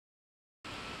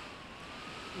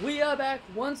We are back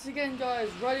once again, guys,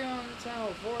 right here on the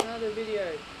channel for another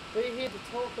video. We're here to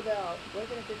talk about, we're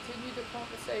going to continue the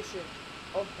conversation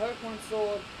of Pokemon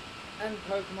Sword and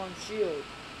Pokemon Shield.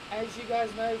 As you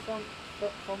guys know from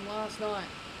last night,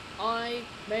 I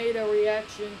made a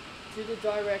reaction to the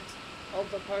direct of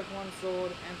the Pokemon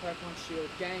Sword and Pokemon Shield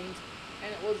games,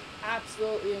 and it was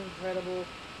absolutely incredible.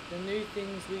 The new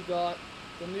things we got,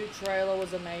 the new trailer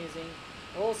was amazing.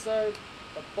 Also,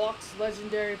 the box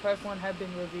legendary Pokemon have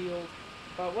been revealed,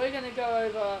 but we're going to go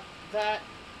over that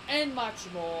and much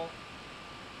more.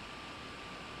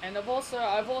 And I've also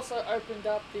opened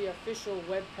up the official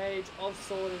webpage of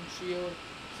Sword and Shield,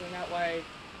 so in that way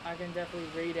I can definitely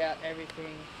read out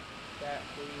everything that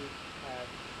we have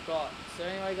got. So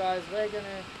anyway, guys, we're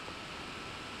gonna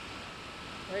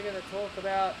talk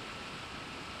about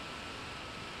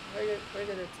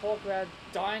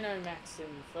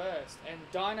Dynamaxing first, and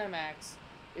Dynamax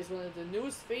is one of the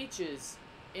newest features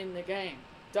in the game.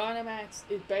 Dynamax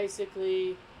is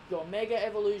basically your Mega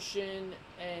Evolution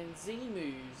and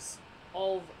Z-moves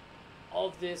of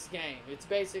this game. It's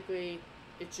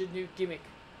your new gimmick.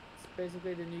 It's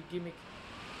basically the new gimmick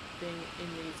thing in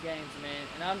these games, man.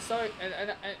 And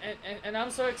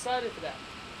I'm so excited for that.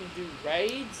 You can do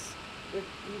raids.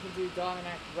 You can do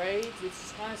Dynamax raids, which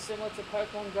is kind of similar to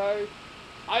Pokemon Go.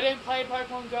 I don't play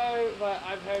Pokemon Go, but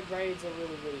I've heard raids are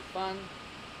really, really fun.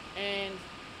 And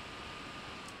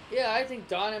yeah, I think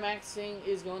Dynamaxing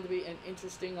is going to be an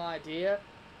interesting idea.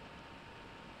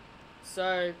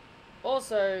 So,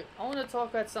 also, I want to talk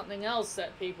about something else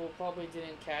that people probably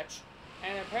didn't catch.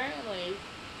 And apparently,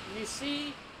 you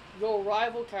see your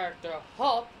rival character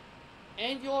Hop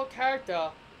and your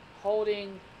character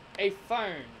holding a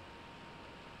phone.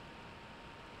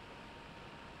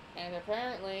 And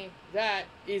apparently, that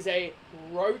is a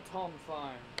Rotom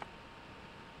phone.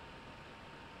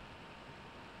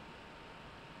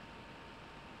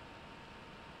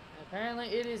 Apparently,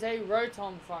 it is a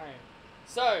Rotom phone.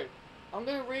 So, I'm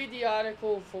going to read the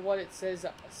article for what it says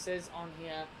on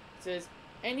here. It says,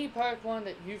 any Pokemon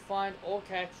that you find or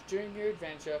catch during your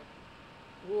adventure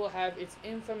will have its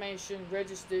information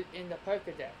registered in the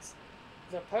Pokedex.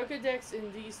 The Pokedex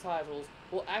in these titles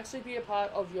will actually be a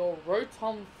part of your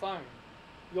Rotom phone.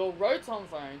 Your Rotom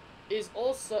phone is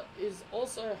also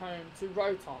home to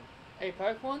Rotom, a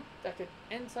Pokemon that can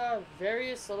enter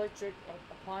various electric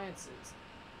appliances.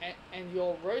 And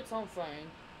your Rotom phone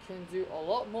can do a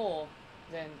lot more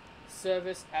than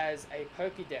service as a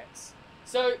Pokédex.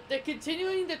 So they're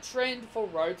continuing the trend for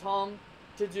Rotom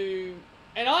to do,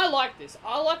 and I like this.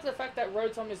 I like the fact that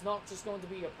Rotom is not just going to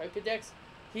be your Pokédex.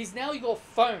 He's now your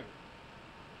phone.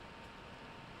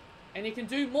 And he can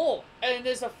do more. And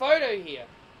there's a photo here.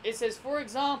 It says, for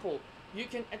example, you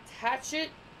can attach it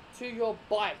to your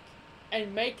bike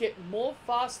and make it more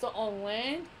faster on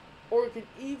land, or it can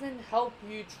even help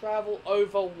you travel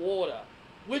over water,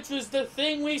 which was the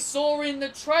thing we saw in the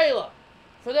trailer.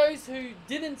 For those who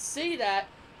didn't see that,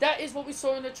 that is what we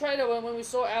saw in the trailer when we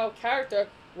saw our character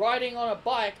riding on a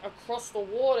bike across the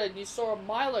water and you saw a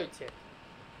Milotip.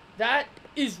 That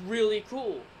is really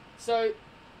cool. So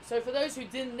for those who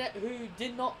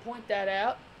did not point that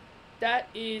out, that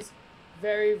is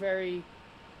very, very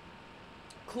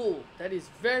cool. That is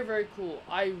very, very cool.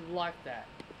 I like that.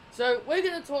 So we're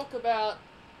going to talk about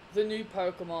the new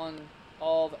Pokemon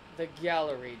of the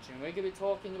Galar region. We're going to be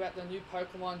talking about the new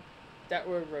Pokemon that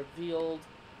were revealed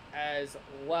as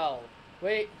well.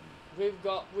 We've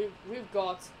got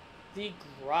the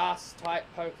Grass type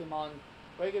Pokemon.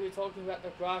 We're going to be talking about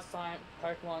the Grass type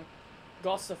Pokemon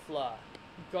Gossifleur.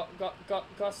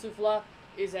 Gossifleur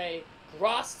is a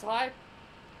Grass type,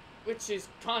 which is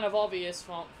kind of obvious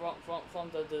from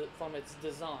its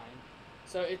design.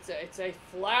 So it's a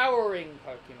flowering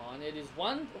Pokemon.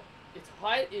 Its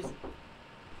height is.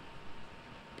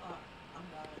 I'm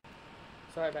dying.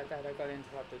 Sorry about that. I got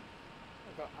interrupted.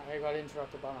 I got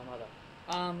interrupted by my mother.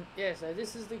 Yeah. So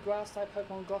this is the Grass type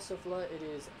Pokemon Gossifleur. It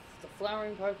is the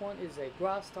flowering Pokemon. Is a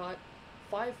Grass type,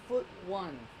 5'1".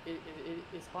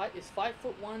 Its height is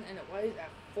 5'1", and it weighs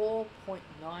at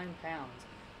 4.9 pounds.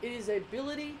 Its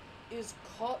ability is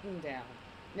Cotton Down.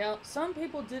 Now, some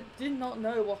people did not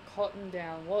know what Cotton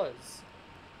Down was,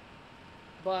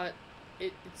 but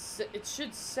it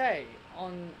should say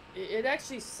on, it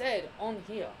actually said on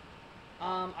here.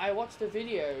 I watched a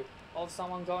video of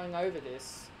someone going over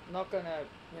this. Not gonna,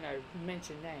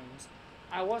 mention names.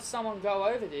 I watched someone go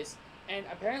over this, and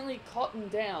apparently Cotton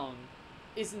Down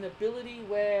is an ability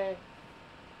where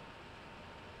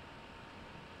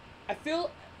I feel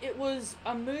it was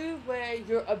a move where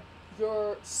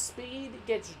your speed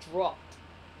gets dropped.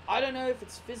 I don't know if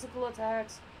it's physical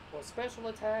attacks or special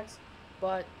attacks,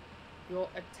 but your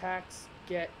attacks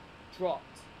get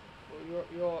dropped.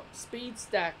 Your speed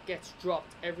stack gets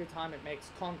dropped every time it makes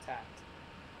contact.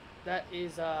 That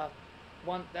is that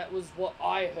was what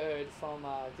I heard from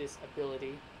this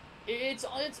ability. It's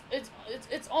on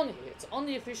here. It's on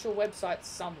the official website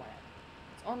somewhere.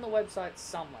 It's on the website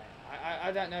somewhere.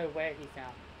 I don't know where he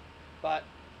found it. But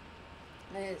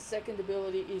the second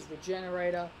ability is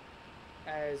Regenerator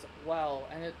as well,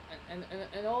 and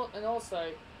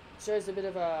also shows a bit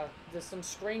of a. There's some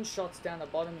screenshots down the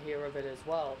bottom here of it as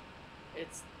well.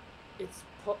 It's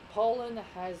pollen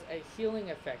has a healing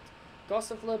effect.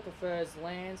 Gossifleur prefers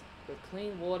lands with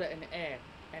clean water and air,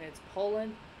 and its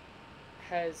pollen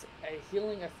has a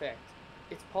healing effect.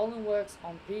 Its pollen works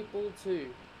on people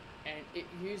too, and it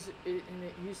used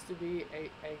to be a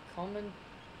common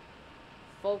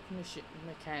folk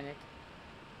mechanic.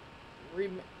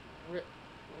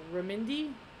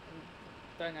 Remindi,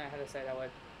 don't know how to say that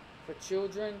word, for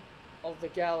children of the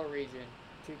Gala region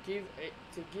to give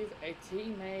a tea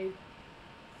made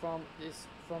from this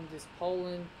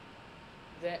pollen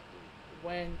that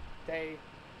when they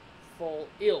fall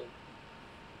ill.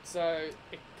 So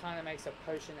it kind of makes a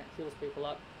potion that heals people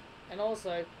up, and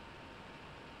also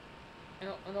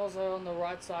on the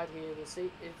right side here we'll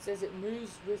see it says it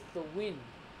moves with the wind.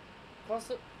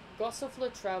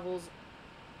 Gossifleur travels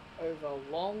over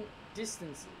long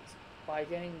distances by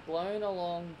getting blown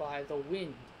along by the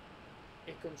wind.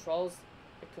 It controls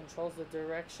the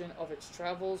direction of its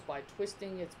travels by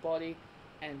twisting its body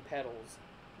and petals.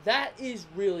 That is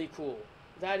really cool.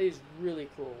 That is really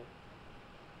cool.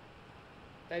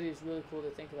 That is really cool to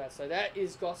think about. So that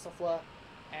is Gossifleur,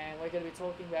 and we're going to be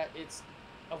talking about its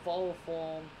evolved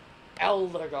form,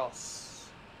 Eldegoss.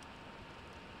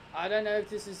 I don't know if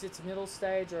this is its middle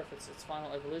stage or if it's its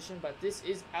final evolution, but this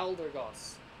is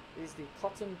Eldegoss. It is the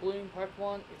Cotton Bloom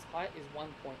Pokemon. Its height is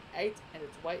 1.8 and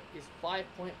its weight is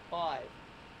 5.5.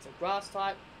 It's a grass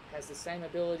type, has the same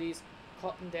abilities,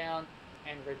 Cotton Down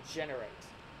and Regenerate.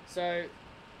 So,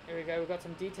 here we go, we've got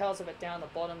some details of it down the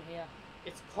bottom here.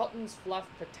 Its Cotton's fluff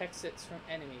protects it from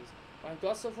enemies. When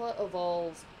Gossifleur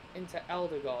evolves into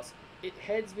Eldegoss, its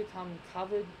heads become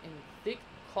covered in thick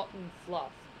cotton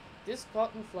fluff. This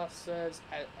cotton fluff serves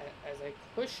as a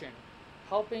cushion,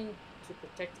 helping to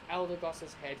protect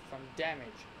Eldegoss's head from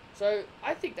damage. So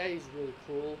I think that is really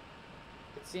cool.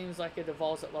 It seems like it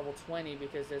evolves at level 20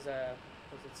 because it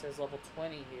says level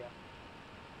 20 here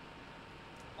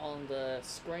on the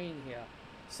screen here.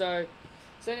 So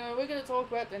anyway, we're going to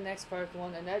talk about the next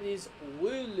Pokemon, and that is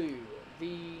Wooloo.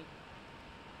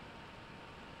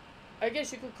 I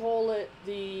guess you could call it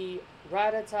the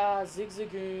Rattata,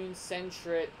 Zigzagoon,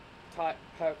 Sentret type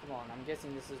Pokemon. I'm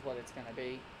guessing this is what it's going to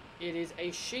be. It is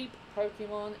a sheep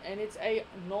Pokemon, and it's a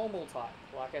normal type.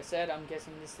 Like I said, I'm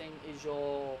guessing this thing is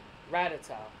your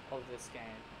Rattata of this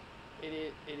game.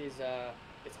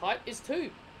 Its height is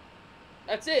 2.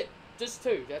 That's it. Just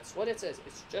 2. That's what it says.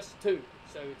 It's just 2.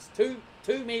 So it's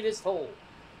 2 meters tall.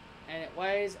 And it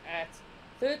weighs at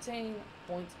 13.2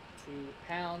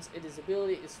 pounds. Its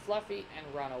ability is Fluffy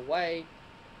and Run Away.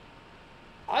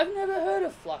 I've never heard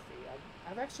of Fluffy.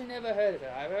 I've actually never heard of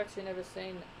it. I've never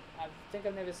seen it.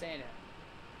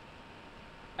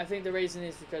 I think the reason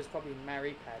is because probably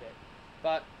Marip had it.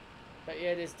 But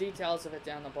yeah, there's details of it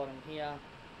down the bottom here.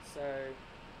 So,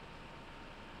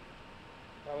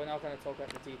 but we're not going to talk about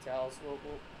the details.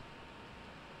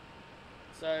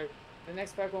 So, the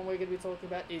next Pokemon we're going to be talking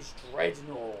about is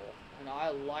Dreadnought. And I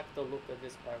like the look of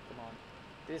this Pokemon.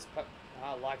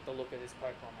 I like the look of this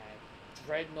Pokemon, man.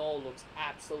 Dreadnought looks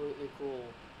absolutely cool.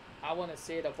 I want to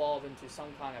see it evolve into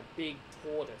some kind of big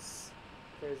tortoise,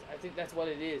 because I think that's what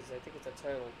it is. I think it's a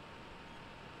turtle.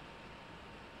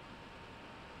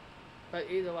 But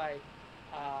either way,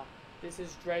 this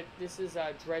is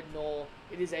Dreadnought.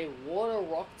 It is a water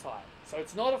rock type, so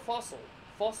it's not a fossil.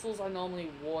 Fossils are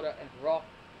normally water and rock,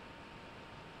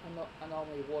 are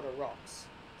normally water rocks.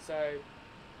 So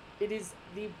it is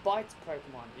the Bite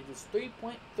Pokemon. It is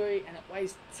 3.3 and it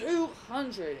weighs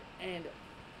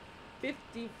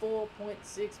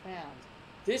 254.6 pounds.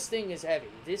 This thing is heavy.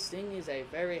 This thing is a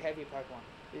very heavy Pokemon.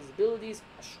 Its abilities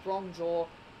are Strong Jaw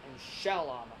and Shell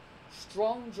Armor.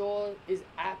 Strong Jaw is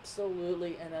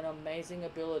absolutely an amazing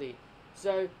ability.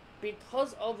 So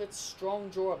because of its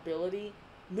Strong Jaw ability,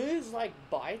 moves like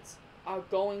Bite are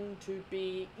going to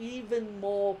be even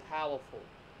more powerful.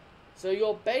 So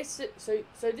your basic, so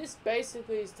this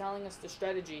basically is telling us the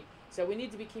strategy. So we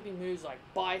need to be keeping moves like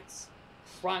Bites,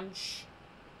 Crunch,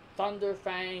 Thunder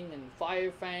Fang, and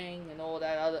Fire Fang, and all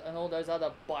those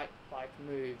other bite-like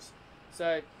moves.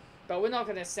 So, but we're not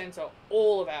going to center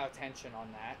all of our attention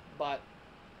on that. But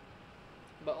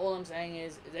But all I'm saying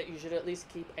is that you should at least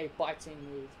keep a biting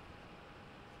move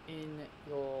in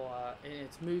your in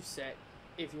its move set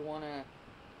if you wanna.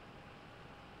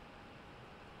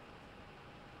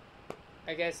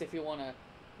 I guess if you wanna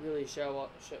really show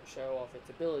off its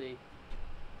ability,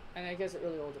 and I guess it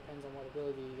really all depends on what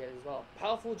ability you get as well.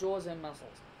 Powerful jaws and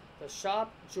muscles. The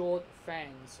sharp-jawed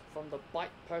fangs from the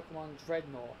bite Pokemon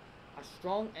Dreadnought are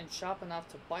strong and sharp enough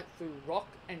to bite through rock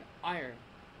and iron.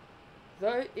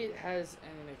 Though it has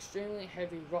an extremely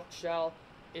heavy rock shell,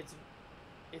 its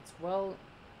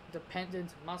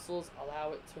well-dependent muscles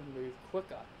allow it to move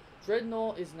quicker.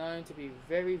 Dreadnought is known to be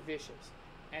very vicious,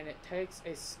 and it takes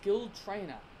a skilled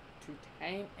trainer to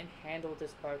tame and handle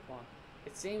this Pokemon.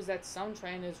 It seems that some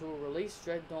trainers will release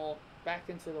Dreadnought back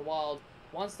into the wild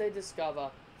once they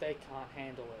discover they can't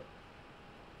handle it.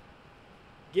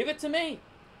 Give it to me!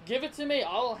 Give it to me!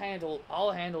 I will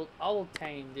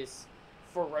tame this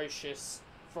ferocious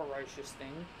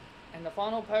thing. And the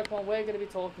final Pokemon we're going to be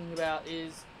talking about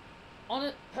is,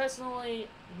 personally,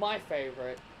 my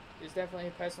favorite, is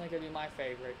definitely personally going to be my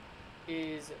favorite,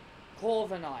 is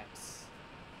Corviknight.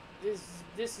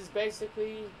 This is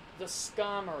basically the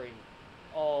Skarmory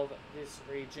of this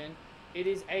region. It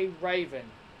is a Raven.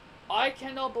 I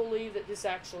cannot believe that this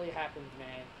actually happened,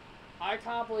 man. I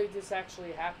can't believe this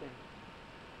actually happened.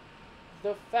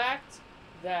 The fact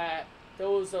that there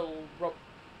was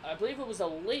I believe it was a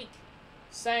leak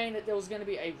saying that there was going to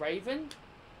be a Raven,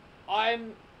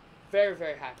 I'm very,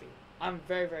 very happy. I'm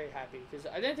very, very happy because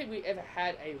I don't think we ever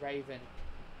had a Raven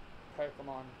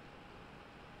Pokemon.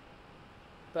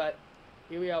 But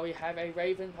here we are, we have a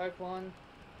Raven Pokemon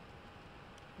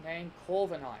named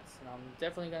Corviknight, and I'm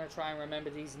definitely going to try and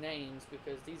remember these names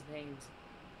because these names,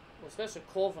 well, especially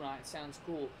Corviknight, sounds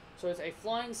cool. So it's a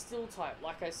flying steel type.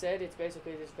 Like I said, it's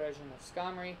basically this version of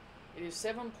Skarmory. It is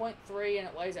 7.3 and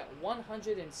it weighs at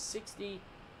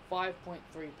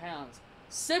 165.3 pounds.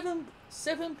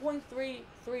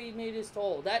 7.33 meters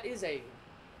tall. That is a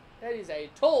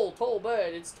tall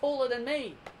bird. It's taller than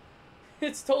me.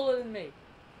 It's taller than me.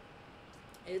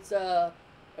 Its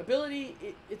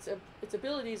its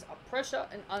abilities are pressure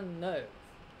and unnerve.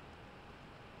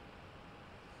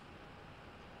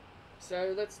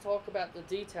 So let's talk about the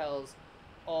details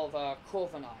of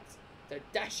Corviknight, the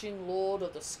dashing lord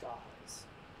of the skies.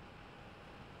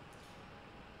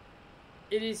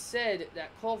 It is said that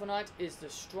Corviknight is the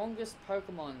strongest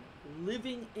Pokemon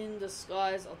living in the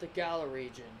skies of the Galar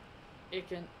region. It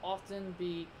can often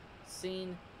be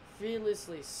seen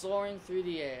fearlessly soaring through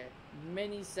the air.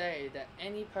 Many say that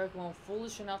any Pokemon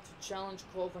foolish enough to challenge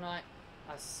Corviknight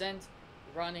are sent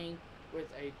running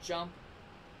with a jump.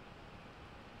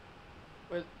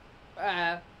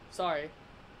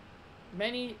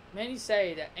 Many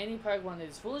say that any Pokemon that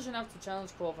is foolish enough to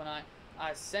challenge Corviknight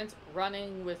are sent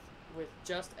running with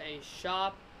just a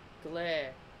sharp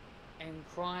glare and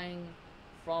crying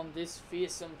from this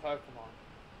fearsome Pokemon.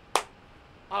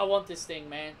 I want this thing,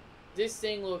 man. This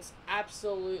thing looks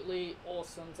absolutely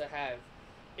awesome to have.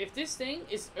 If this thing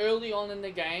is early on in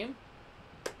the game,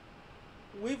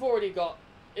 we've already got...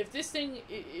 If this thing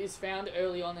is found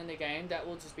early on in the game, that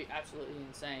will just be absolutely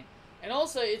insane. And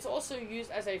also, it's also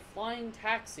used as a flying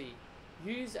taxi.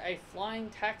 Use a flying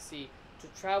taxi to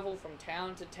travel from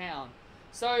town to town.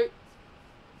 So,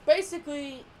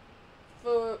 basically,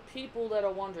 for people that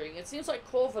are wondering, it seems like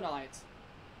Corviknight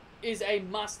is a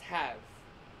must-have.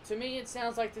 To me, it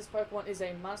sounds like this Pokemon is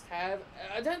a must-have.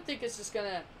 I don't think it's just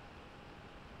gonna...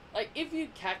 Like, if you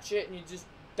catch it and you just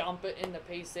dump it in the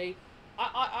PC,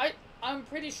 I'm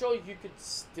pretty sure you could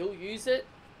still use it,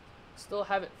 still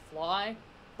have it fly.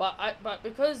 But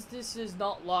because this is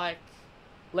not like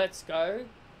Let's Go,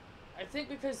 I think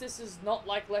because this is not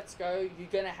like Let's Go, you're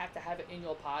gonna have to have it in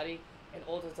your party in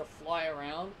order to fly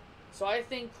around. So I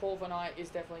think Corviknight is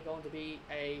definitely going to be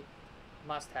a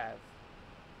must-have.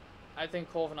 I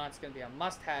think Corviknight's going to be a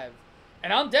must-have.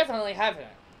 And I'm definitely having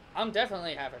it. I'm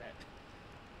definitely having it.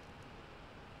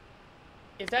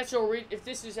 If that's if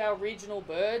this is our regional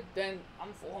bird, then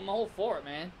I'm all for it,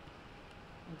 man.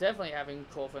 I'm definitely having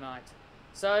Corviknight.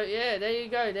 So yeah, there you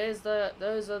go.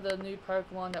 Those are the new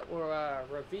Pokemon that were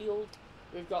revealed.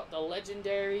 We've got the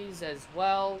legendaries as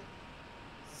well,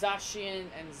 Zacian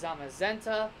and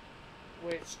Zamazenta,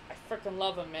 which I freaking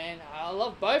love them, man. I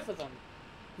love both of them.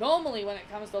 Normally, when it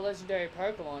comes to legendary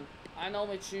Pokemon, I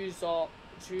normally choose off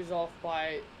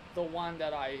by the one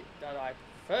that I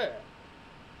prefer.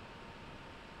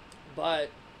 But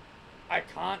I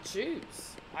can't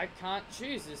choose. I can't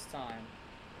choose this time.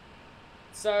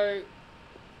 So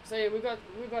yeah, we've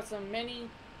got some many.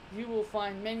 You will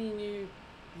find many new,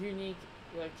 unique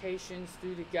locations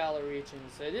through the Galar region.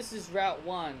 So this is Route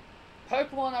 1,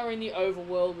 Pokemon are in the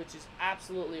overworld, which is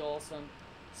absolutely awesome.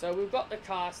 So we've got the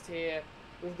cast here.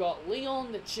 We've got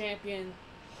Leon, the champion,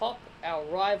 Hop, our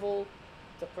rival,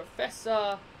 the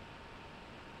Professor,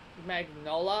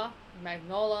 Magnola,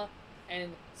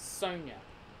 and Sonia,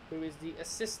 who is the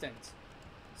assistant.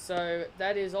 So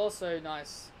that is also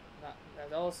nice.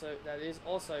 That is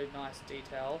also nice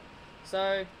detail.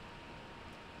 So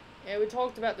yeah, we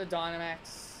talked about the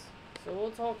Dynamax. So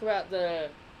we'll talk about the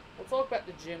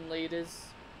gym leaders,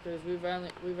 because we've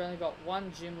only got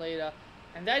one gym leader,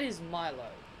 and that is Milo.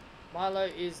 Milo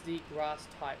is the grass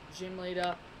type gym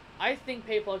leader. I think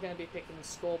people are going to be picking the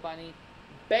Scorbunny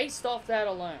based off that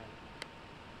alone.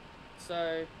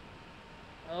 So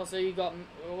we've got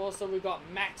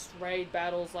maxed raid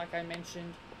battles, like I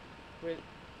mentioned.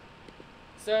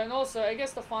 And also I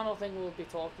guess the final thing we'll be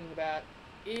talking about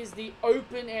is the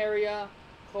open area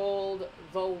called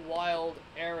the Wild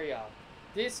Area.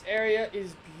 This area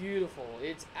is beautiful.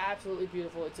 It's absolutely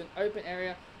beautiful. It's an open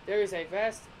area. There is a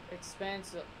vast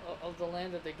expanse of the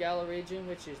land of the Galar region,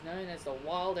 which is known as the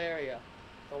Wild Area.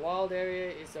 The Wild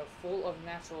Area is full of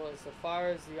natural as far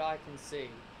as the eye can see.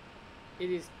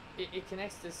 It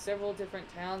connects to several different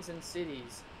towns and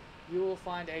cities. You will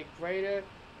find a greater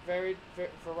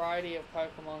variety of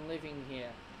Pokemon living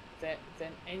here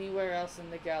than anywhere else in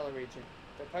the Galar region.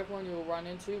 The Pokemon you will run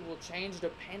into will change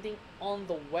depending on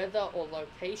the weather or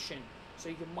location, so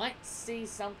you might see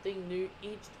something new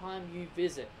each time you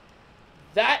visit.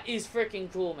 That is freaking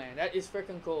cool, man. That is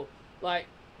freaking cool. Like,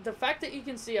 the fact that you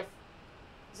can see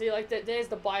there's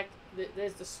the bike,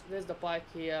 there's the bike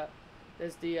here,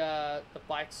 there's the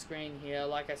bike screen here.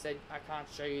 Like I said, I can't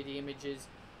show you the images.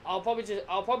 I'll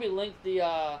probably link the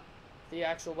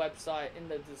actual website in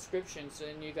the description, so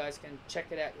then you guys can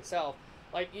check it out yourself.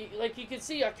 Like you can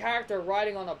see a character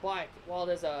riding on a bike while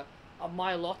there's a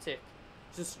Milotic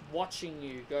just watching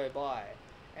you go by,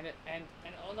 and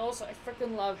also I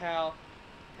freaking love how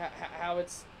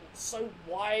it's so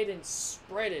wide and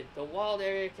spreaded. The wild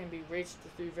area can be reached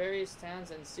through various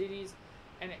towns and cities,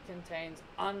 and it contains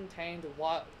untamed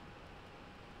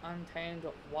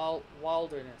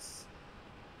wilderness.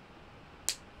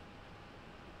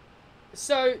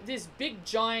 So this big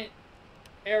giant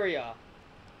area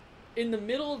in the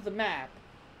middle of the map,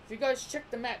 if you guys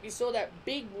check the map, you saw that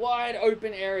big wide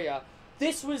open area.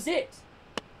 This was it.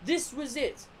 This was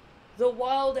it. The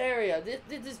wild area.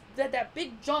 That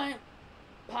big giant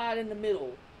part in the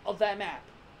middle of that map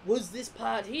was this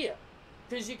part here.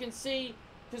 Because you can see,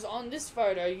 because on this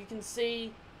photo you can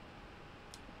see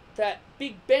that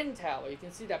Big Ben Tower. You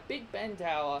can see that Big Ben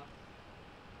Tower.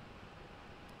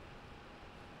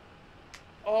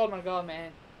 Oh my god,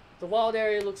 man. The wild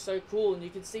area looks so cool, and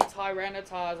you can see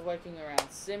Tyranitar working around,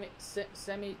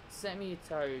 Semitoad,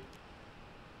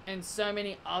 and so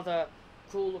many other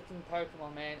cool looking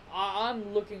Pokemon, man.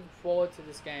 I'm looking forward to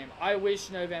this game. I wish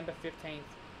November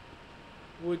 15th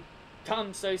would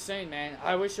come so soon, man.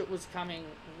 I wish it was coming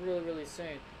really, really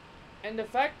soon. And the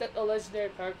fact that the legendary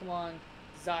Pokemon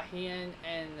Zacian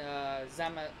and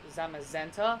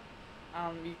Zamazenta,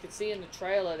 you could see in the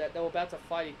trailer that they were about to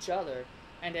fight each other,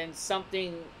 and then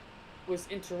something was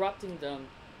interrupting them,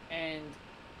 and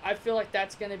I feel like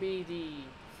that's going to be the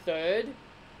third.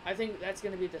 I think that's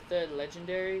going to be the third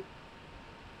legendary.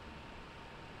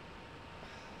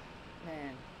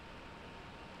 Man.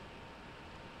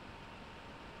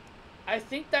 I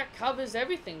think that covers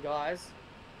everything, guys.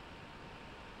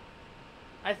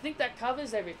 I think that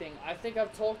covers everything. I think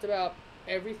I've talked about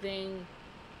everything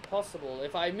possible.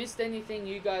 If I missed anything,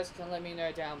 you guys can let me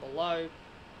know down below.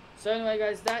 So anyway,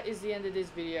 guys, that is the end of this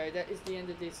video. That is the end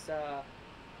of this,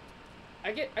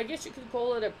 I guess you could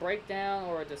call it a breakdown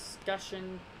or a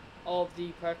discussion of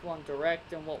the Pokemon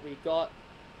Direct and what we got.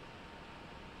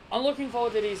 I'm looking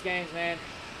forward to these games, man.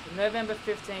 November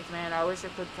 15th, man. I wish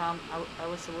it could come. I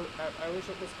wish it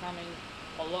was coming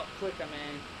a lot quicker,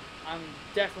 man. I am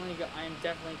definitely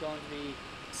going to be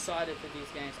excited for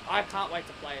these games. I can't wait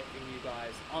to play it for you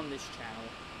guys on this channel.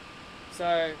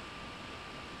 So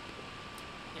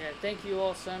yeah, thank you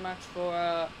all so much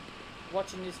for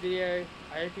watching this video.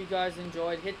 I hope you guys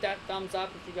enjoyed. Hit that thumbs up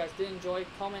if you guys did enjoy.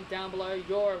 Comment down below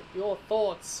your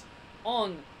thoughts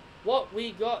on what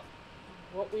we got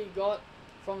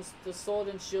from the Sword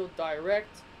and Shield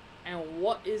Direct, and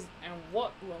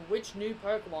which new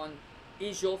Pokemon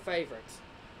is your favorite.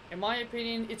 In my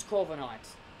opinion, it's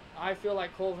Corviknight. I feel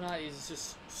like Corviknight is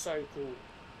just so cool.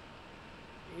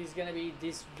 He's gonna be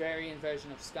this variant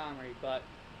version of Skarmory, but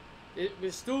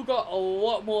we've still got a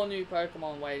lot more new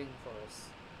Pokemon waiting for us.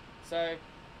 So,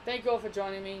 thank you all for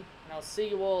joining me, and I'll see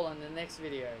you all in the next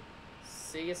video.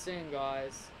 See you soon,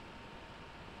 guys.